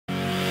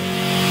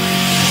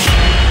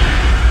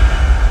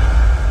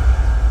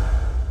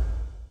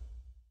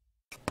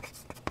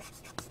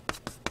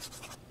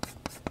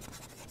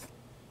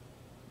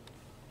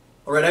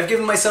Alright, I've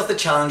given myself the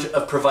challenge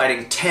of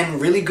providing 10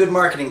 really good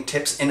marketing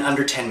tips in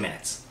under 10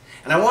 minutes.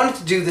 And I wanted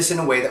to do this in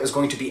a way that was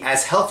going to be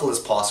as helpful as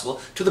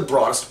possible to the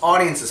broadest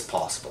audience as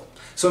possible.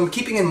 So I'm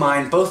keeping in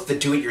mind both the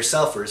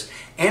do-it-yourselfers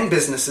and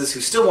businesses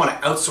who still want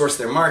to outsource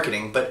their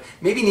marketing, but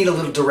maybe need a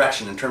little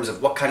direction in terms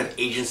of what kind of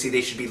agency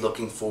they should be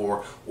looking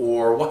for,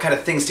 or what kind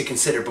of things to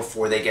consider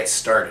before they get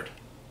started.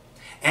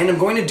 And I'm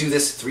going to do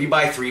this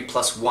 3x3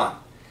 plus 1.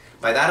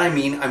 By that I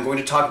mean I'm going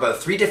to talk about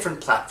 3 different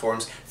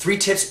platforms, 3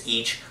 tips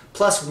each,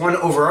 plus one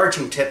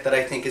overarching tip that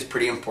I think is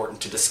pretty important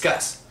to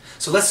discuss.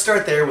 So let's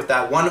start there with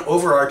that one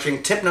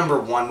overarching tip number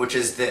 1, which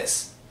is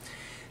this.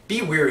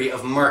 Be wary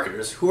of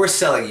marketers who are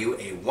selling you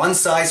a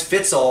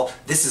one-size-fits-all,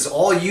 this is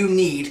all you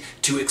need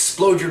to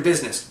explode your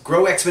business,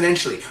 grow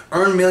exponentially,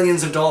 earn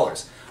millions of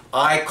dollars.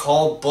 I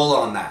call bull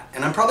on that.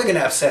 And I'm probably going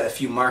to upset a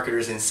few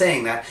marketers in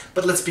saying that,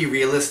 but let's be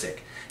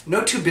realistic.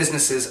 No two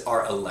businesses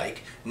are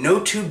alike.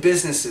 No two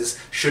businesses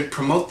should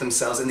promote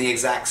themselves in the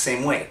exact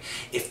same way.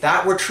 If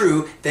that were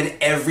true, then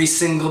every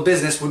single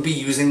business would be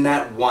using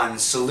that one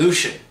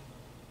solution.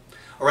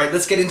 Alright,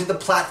 let's get into the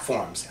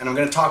platforms, and I'm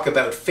going to talk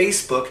about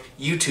Facebook,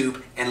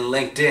 YouTube, and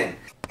LinkedIn.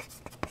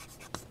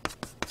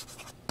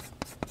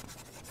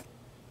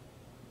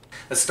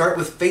 Let's start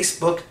with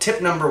Facebook.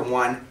 Tip number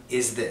 1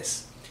 is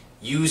this.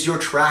 Use your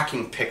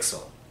tracking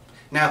pixel.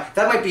 Now,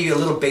 that might be a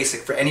little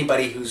basic for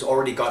anybody who's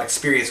already got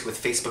experience with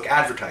Facebook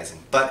advertising,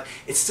 but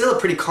it's still a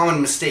pretty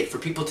common mistake for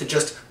people to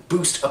just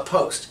boost a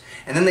post,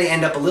 and then they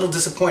end up a little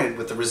disappointed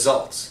with the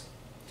results.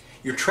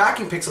 Your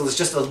tracking pixel is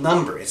just a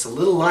number. It's a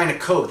little line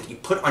of code that you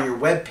put on your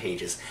web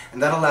pages,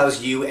 and that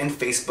allows you and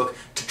Facebook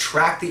to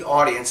track the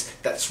audience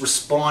that's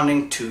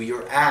responding to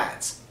your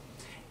ads.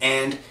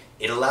 And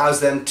it allows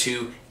them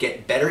to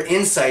get better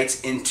insights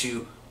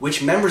into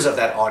which members of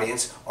that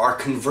audience are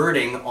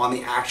converting on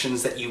the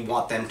actions that you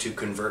want them to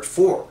convert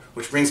for.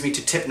 Which brings me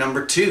to tip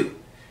number 2.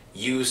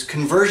 Use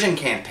conversion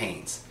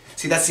campaigns.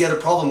 See, that's the other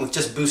problem with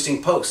just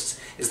boosting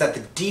posts, is that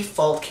the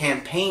default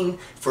campaign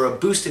for a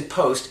boosted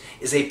post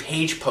is a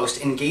page post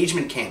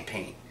engagement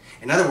campaign.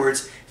 In other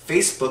words,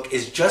 Facebook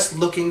is just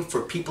looking for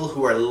people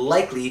who are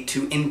likely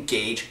to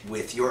engage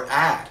with your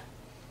ad.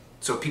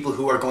 So people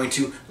who are going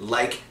to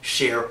like,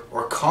 share,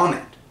 or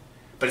comment.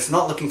 But it's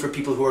not looking for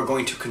people who are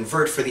going to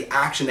convert for the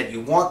action that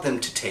you want them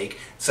to take,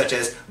 such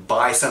as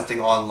buy something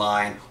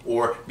online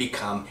or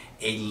become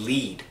a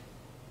lead.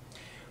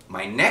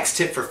 My next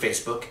tip for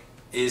Facebook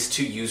is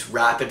to use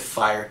rapid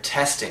fire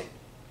testing.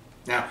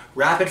 Now,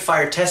 rapid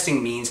fire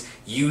testing means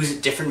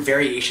use different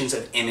variations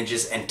of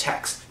images and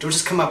text. Don't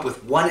just come up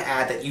with one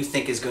ad that you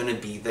think is going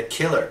to be the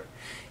killer.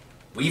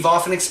 We've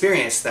often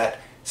experienced that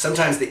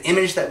sometimes the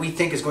image that we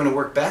think is going to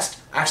work best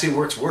actually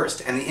works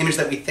worst, and the image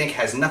that we think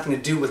has nothing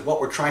to do with what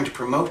we're trying to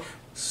promote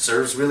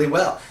serves really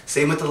well.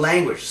 Same with the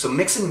language. So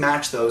mix and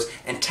match those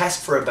and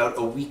test for about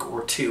a week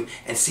or 2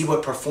 and see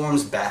what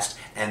performs best,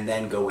 and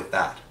then go with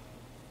that.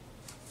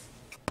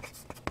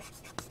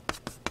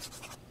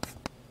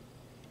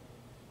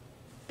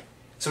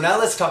 So now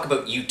let's talk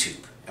about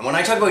YouTube. And when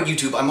I talk about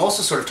YouTube, I'm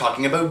also sort of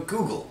talking about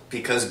Google,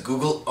 because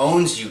Google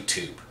owns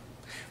YouTube.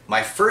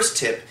 My first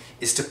tip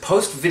is to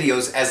post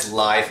videos as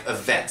live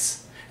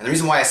events. And the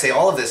reason why I say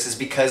all of this is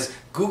because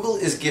Google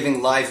is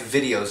giving live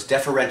videos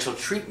deferential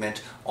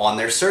treatment on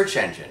their search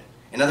engine.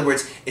 In other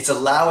words, it's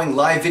allowing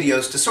live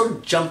videos to sort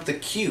of jump the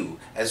queue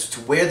as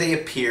to where they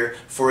appear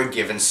for a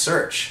given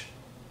search.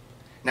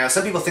 Now,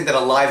 some people think that a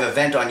live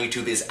event on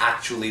YouTube is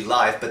actually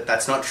live, but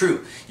that's not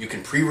true. You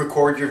can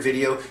pre-record your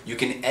video, you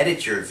can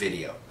edit your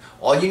video.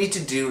 All you need to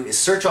do is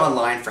search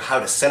online for how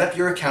to set up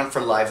your account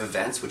for live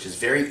events, which is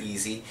very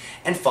easy,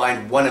 and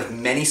find one of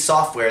many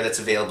software that's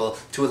available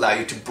to allow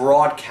you to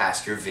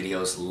broadcast your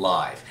videos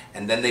live,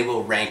 and then they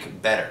will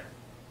rank better.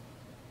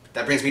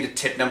 That brings me to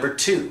tip number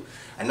 2.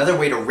 Another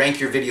way to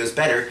rank your videos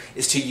better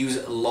is to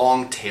use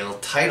long tail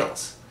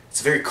titles.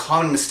 It's a very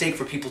common mistake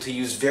for people to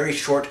use very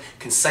short,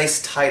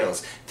 concise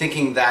titles,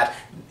 thinking that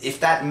if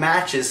that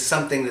matches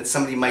something that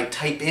somebody might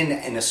type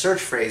in a search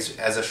phrase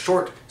as a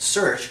short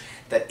search,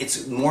 that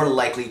it's more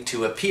likely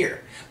to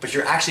appear. But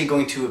you're actually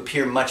going to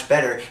appear much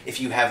better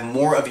if you have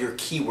more of your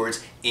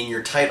keywords in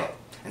your title.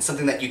 And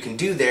something that you can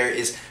do there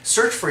is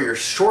search for your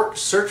short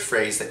search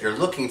phrase that you're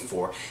looking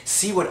for,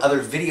 see what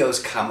other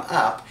videos come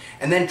up,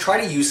 and then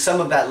try to use some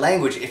of that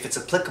language, if it's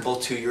applicable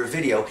to your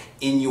video,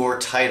 in your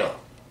title.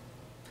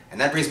 And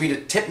that brings me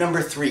to tip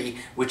number 3,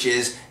 which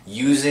is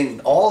using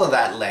all of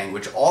that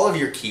language, all of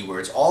your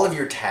keywords, all of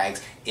your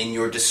tags in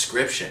your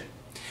description.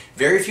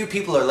 Very few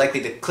people are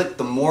likely to click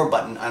the More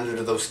button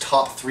under those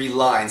top 3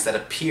 lines that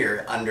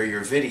appear under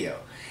your video.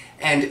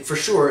 And for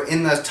sure,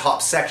 in the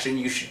top section,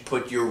 you should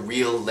put your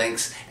real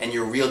links and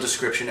your real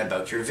description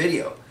about your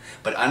video.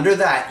 But under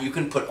that, you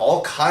can put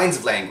all kinds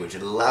of language.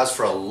 It allows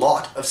for a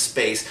lot of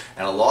space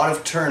and a lot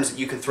of terms that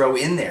you can throw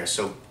in there.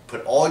 So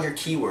Put all your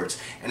keywords.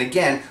 And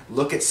again,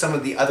 look at some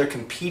of the other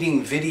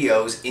competing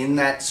videos in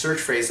that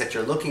search phrase that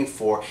you're looking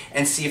for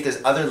and see if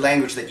there's other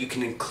language that you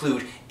can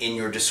include in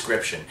your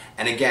description.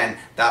 And again,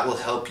 that will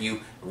help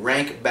you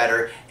rank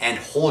better and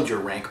hold your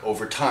rank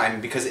over time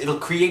because it'll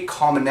create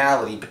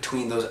commonality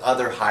between those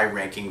other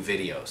high-ranking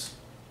videos.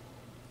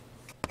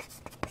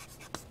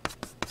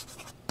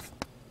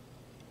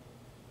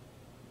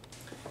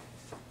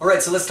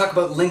 Alright, so let's talk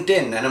about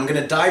LinkedIn, and I'm going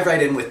to dive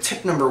right in with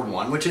tip number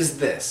 1, which is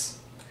this.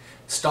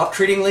 Stop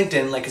treating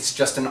LinkedIn like it's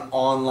just an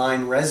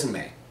online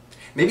resume.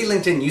 Maybe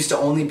LinkedIn used to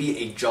only be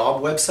a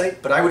job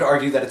website, but I would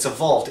argue that it's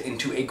evolved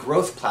into a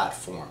growth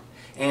platform.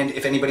 And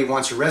if anybody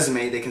wants your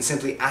resume, they can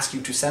simply ask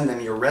you to send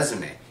them your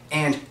resume.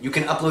 And you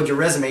can upload your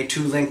resume to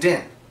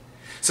LinkedIn.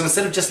 So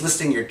instead of just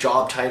listing your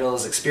job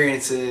titles,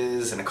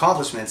 experiences, and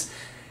accomplishments,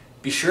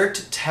 be sure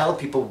to tell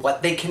people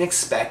what they can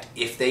expect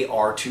if they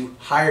are to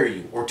hire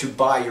you or to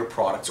buy your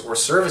products or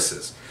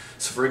services.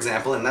 So for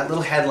example, in that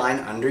little headline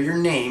under your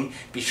name,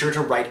 be sure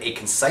to write a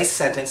concise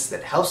sentence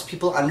that helps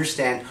people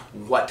understand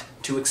what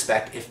to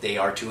expect if they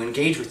are to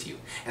engage with you.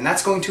 And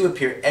that's going to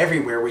appear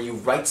everywhere where you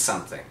write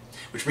something.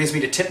 Which brings me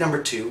to tip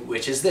number 2,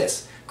 which is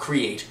this: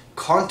 create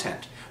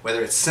content.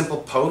 Whether it's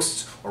simple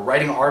posts or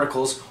writing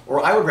articles,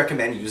 or I would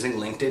recommend using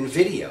LinkedIn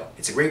video.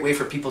 It's a great way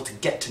for people to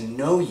get to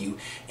know you,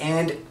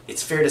 and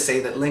it's fair to say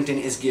that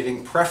LinkedIn is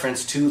giving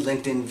preference to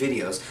LinkedIn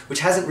videos, which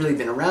hasn't really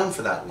been around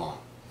for that long.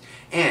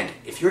 And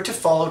if you're to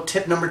follow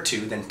tip number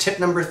 2, then tip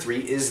number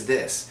 3 is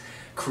this: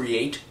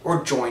 create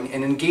or join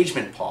an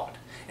engagement pod.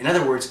 In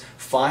other words,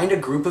 find a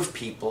group of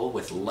people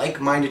with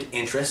like-minded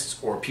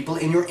interests or people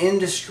in your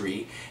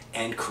industry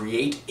and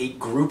create a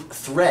group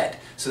thread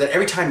so that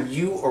every time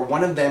you or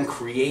one of them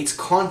creates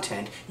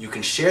content, you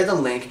can share the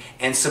link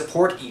and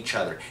support each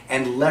other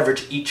and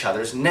leverage each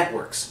other's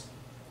networks.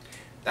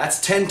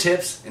 That's 10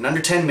 tips in under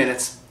 10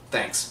 minutes.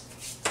 Thanks.